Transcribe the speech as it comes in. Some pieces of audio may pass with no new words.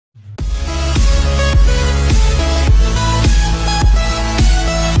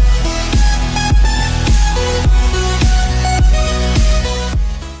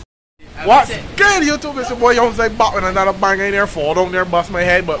What's good, YouTube? It's your boy Young Zay back with another banger in there. Fall down there, bust my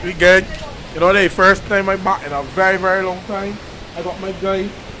head, but we good. You know, the first time I back in a very, very long time. I got my guy.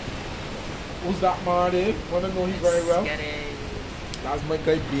 Who's that man there? Wanna know him very well. That's my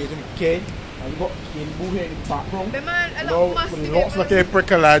guy, Beijing Kid. And we got King Boo here in the background. You know, it looks like a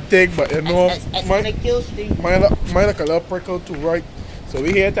prickle and thing, but you know, mine look a little prickle too, right? So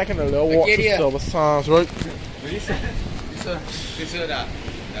we here taking a little walk to Silver Sands, right? You said that.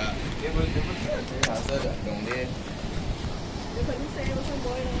 It was I said that. Don't there.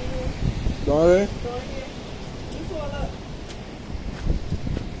 Don't they?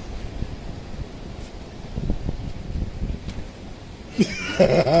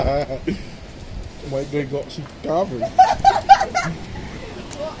 My guy got she covered.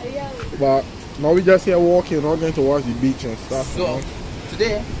 But now we just here walking, not going towards the beach and stuff. So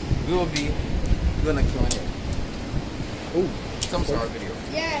today we will be doing a Q&A. Oh, some sort of video.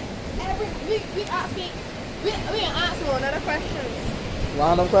 Yeah, we asking another questions.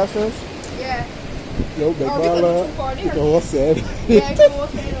 Random questions? Yeah. Yo, big baller. You know what said? Yeah, you know what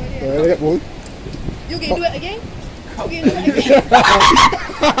said on there. Yeah, boy. You can do it again? You can do it again?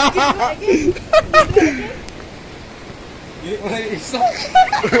 You can do it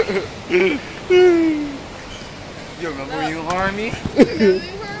again? You remember when you harmed me? You can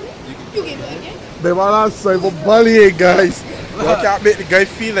do it again? Big baller say for bullying, guys. You can't make the guy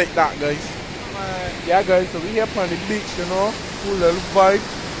feel like that, guys. Yeah, guys, so we here on the beach, you know. Cool little vibe.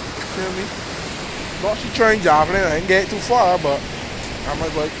 Feel me? Not she trying javelin, I ain't get too far, but I'm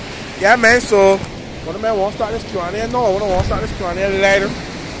like, yeah, man. So, what the man want to start this Q&A? No, I don't want to start this Q&A later.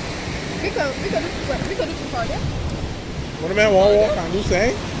 We could do too far, yeah? What the man want to walk on? You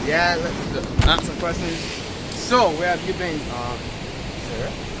saying? Yeah, let's ask some questions. So, where have you been,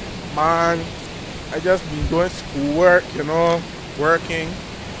 sir? Man, I just been doing schoolwork, you know, working,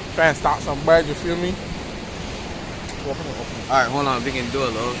 trying to start some bread. You feel me? Alright, hold on, we can do a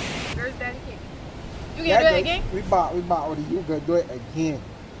little. Where's Daddy King? You can do it again? We back with it. You can do it again.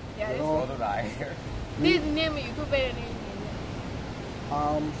 Yeah, you know? This name you could better name.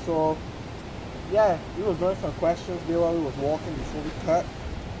 So yeah, we was doing some questions there while we was walking before we cut.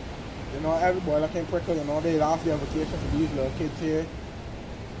 You know, everybody looking prickle, you know, they lost their vacation for these little kids here.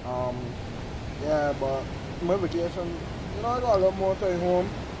 Yeah, but my vacation, you know, I got a lot more time home.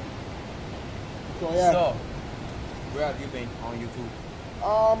 So yeah. So, where have you been on YouTube?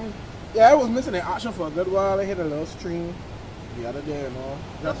 Yeah, I was missing in action for a good while. I hit a little stream the other day, you know.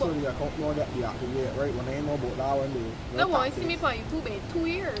 Just so the account don't get deactivated, right? When they ain't know about that one day. No one see me on YouTube in 2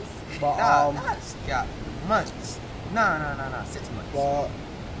 years. But that's got months. Nah, 6 months. But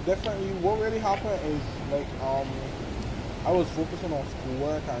definitely what really happened is like I was focusing on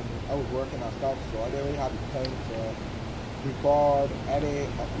schoolwork and I was working and stuff, so I didn't really have the time to record, edit,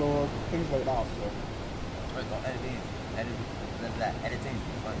 upload, things like that. So editing is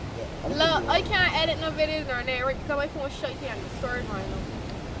fun. yeah, Look, I can't edit no videos or anything right because my phone's shaky and the storage right now.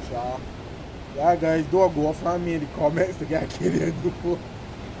 Sure. Yeah, guys, don't go from me in the comments to get kidding. The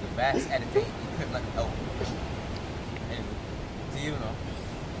best editing equipment out. Anyway, do you know?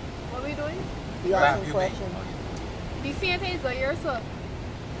 What are we doing? You asked some questions. The same things a year, so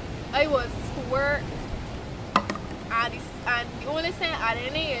I was schoolwork and the only thing I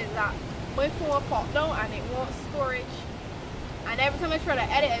didn't know is that my phone popped down and it wants storage. And every time I try to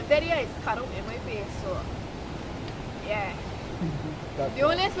edit a video, it's cut out in my face. So, yeah. The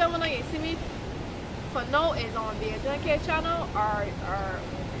only thing when you see me for now is on the Educate channel or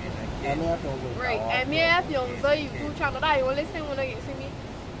right, MAF Young Zay YouTube channel. That you only thing when you see me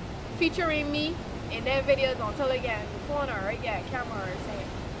featuring me in their videos until I get the phone or I get a camera or something.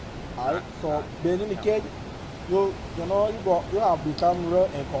 Alright, so being in the kid, you know you have become real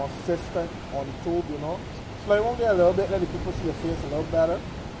inconsistent on YouTube, you know. So I want to get a little bit, let the people see your face a little better.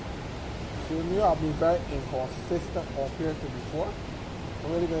 So you have been very inconsistent compared to before.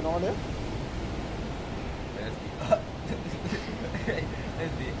 What really going on there?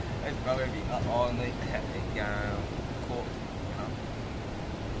 Let's probably be up all night cool, you know.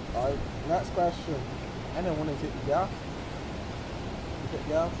 Alright, next question. I didn't want to take the gas. You take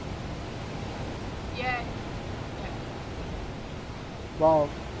gas? Yeah. Well,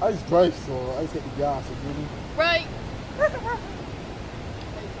 I just drive, so I take the gas. You feel me? Right.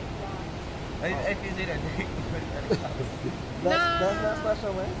 I feel that Next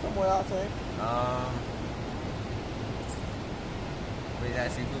question, man. Somewhere else, eh? Wait,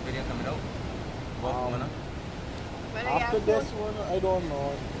 that seafood video coming out? What one? After this one, I don't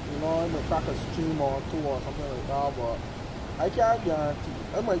know. You know, I might crack a stream or two or something like that, but I can't guarantee.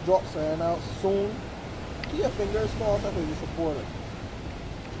 I might drop something out soon. Keep your fingers crossed if you support it.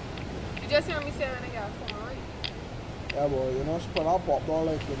 just hear me saying I got a phone, right? Yeah, boy, you know, she put out pop doll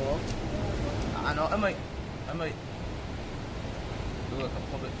like, you know. I know, I might do like a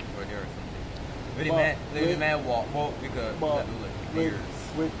public right there or something. Really man walk boat, we could do like beers.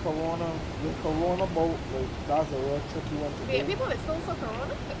 With Corona boat, like, that's a real tricky one to do. People that still suck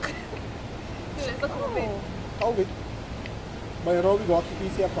Corona? Dude, it's a COVID. COVID. But you know, we got to keep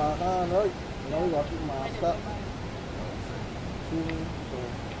these here partner, right? You know, we got to keep masked up.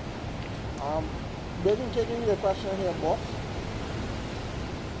 So, Bacon, can you give me a question here, boss?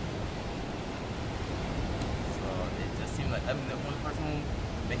 So, it just seemed like I'm the only person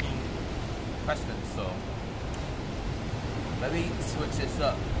making questions, so maybe switch this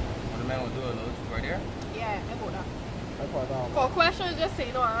up. What the man will do a little right there? Yeah, I put that. I put down. For questions, just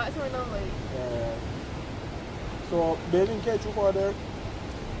say no, I'm answering them like. Yeah. So, Bacon, can you for there?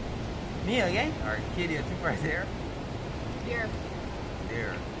 Me again? Or Katie, I think right there? There.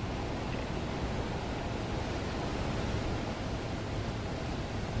 There.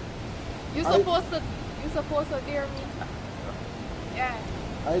 You supposed to dare me. Yeah.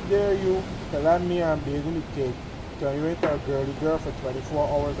 I dare you to let me and Bacon the cake. Can you wait a girl for 24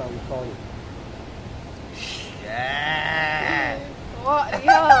 hours and we call it? Yeah! What?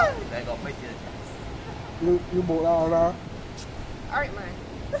 Yeah. They got my kids. You both out now? Alright, man.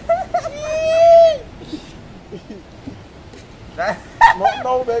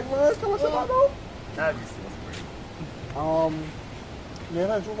 No, big man. Come on, sit down. That'd be so pretty.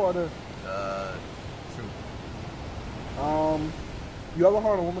 Man, you for there? True. You ever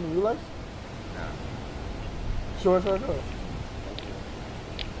heard a woman in real life? Nah. Sure. True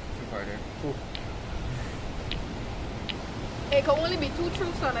partner. True. It can only be two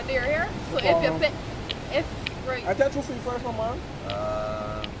truths on a dare here. So if you pick, right. I tell you for you first, my man.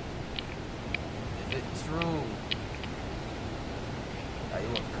 Is it true? You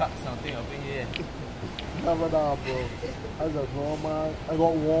will cut something up in here. Never that, bro. As a grown man, I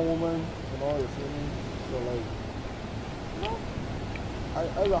got one woman, you know, you feel me? So, like, you know,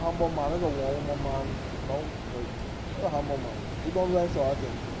 as a humble man, as a one woman man, you know, like, as a humble man, you don't learn so I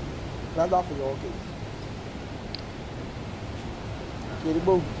think. That's that for your case. Katie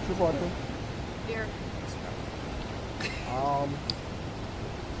Boo, true for them. Dare.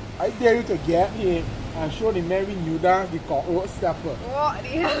 I dare you to get here and show the Mary New Dance the cockroach stepper. What the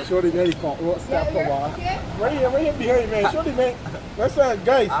hell? Show the Mary cockroach stepper, man. Yeah. Right here behind me, man. Show the man. Listen,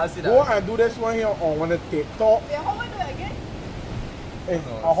 guys, go and do this one here on one of the TikTok. Yeah, how do I do it again? It's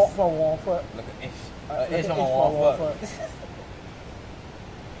a hot for 1 foot. Look at ish. Like Ish an on inch my for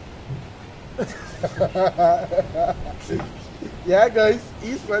 1 foot. Yeah, guys,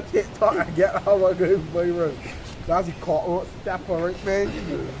 each for TikTok and get our good boy. That's a cockroach stepper, right, man?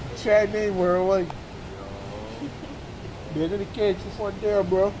 Trend name worldwide. Big in the cage, you want there,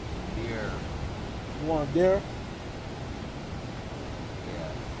 bro? Here. You want there?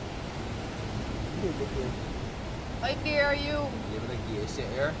 Yeah. I dare you. You able to get shit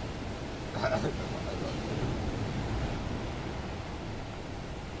here?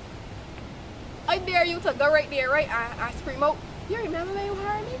 I dare you to go right there, right? I scream out. You remember when you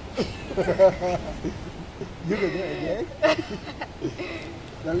heard me? You can do it again.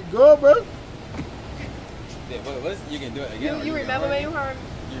 There we go, bro. You can do it again. You remember when you heard me?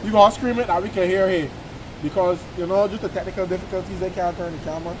 You gonna scream it that we can hear here. Because, you know, just the technical difficulties, they can't turn the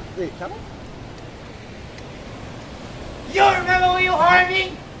camera. Wait, camera? You remember when you heard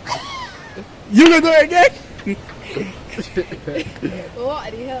me? You can do it again?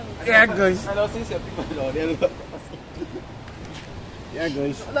 What the hell? Yeah, guys. I know since people know they look. Yeah,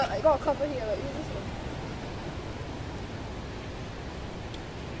 guys. Look, I got a couple here. Look, use this one.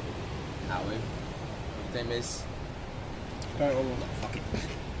 Howard. His name is. Okay, hold on. Fuck it.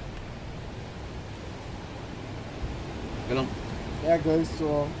 Get on. Yeah, guys,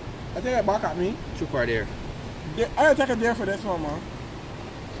 so I think I back at me. True part there. I'll take a dare for this one, man.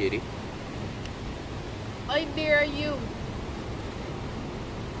 Kitty. I dare you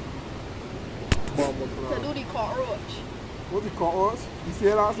to do the cockroach. What's it called? You see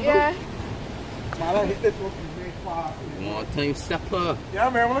it last night? Yeah. Man, I hit this one very fast. One time stepper. Yeah,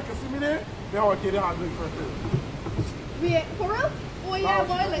 man, when I can see me there, then I'll get it hard doing first. Yeah, for real? Oh, yeah,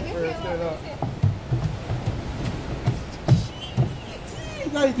 boy, like this here.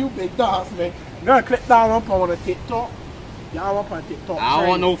 Guys, you big dogs, man. I'm gonna click down up on a TikTok. Y'all up on TikTok. I don't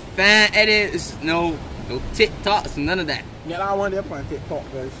want no fan edits, no TikToks, none of that. Yeah, I want them on TikTok,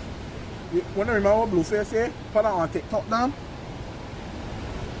 guys. You want to remember what Blueface said? Put that on TikTok down.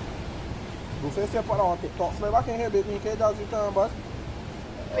 Blueface said put that on TikTok. So if I can hear baby, you can't just return, but.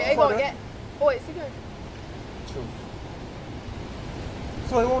 Wait, I gonna get. Oh, it's good. True.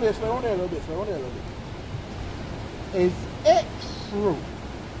 Slow on there a little bit. Is it true?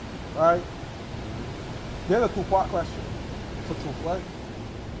 Right? There's a two-part question. For truth, right?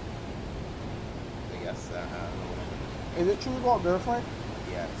 Yes, Is it true you got a girlfriend?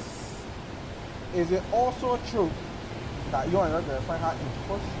 yes. Is it also true that you and your girlfriend had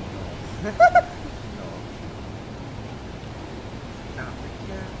intercourse? No.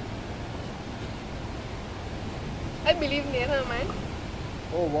 I believe Nathan, man.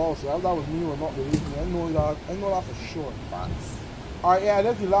 Oh wow, so that was me or not believing me. I know that for sure. Facts. Alright, yeah,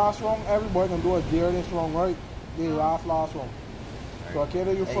 that's the last round. Everybody can do a dare this round, right? The last round. So I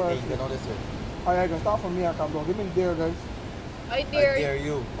care you Hey, first. you can know this one. Alright, I can start from me and come down. Give me the dare, guys. I dare, I dare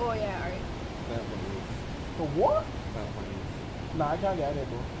you. Oh yeah, alright. Plant on the roof. So what? Plant on the roof. Nah, I can't get it,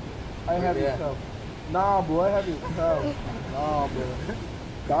 bro. I have Yeah. it yourself. Nah, bro, I have it yourself. Nah, bro.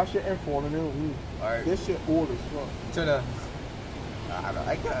 That shit ain't falling in with me. Alright. This shit old as fuck. To the.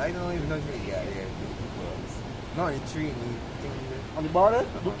 I don't even know if you got it. No, you treat me. On the bar there?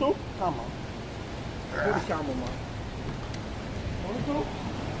 Do two? Come on. Do the camera, man. Only two?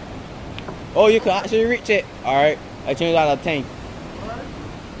 Oh, you can actually reach it. Alright, I changed out of 10.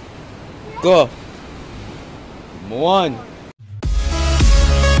 Go. 1.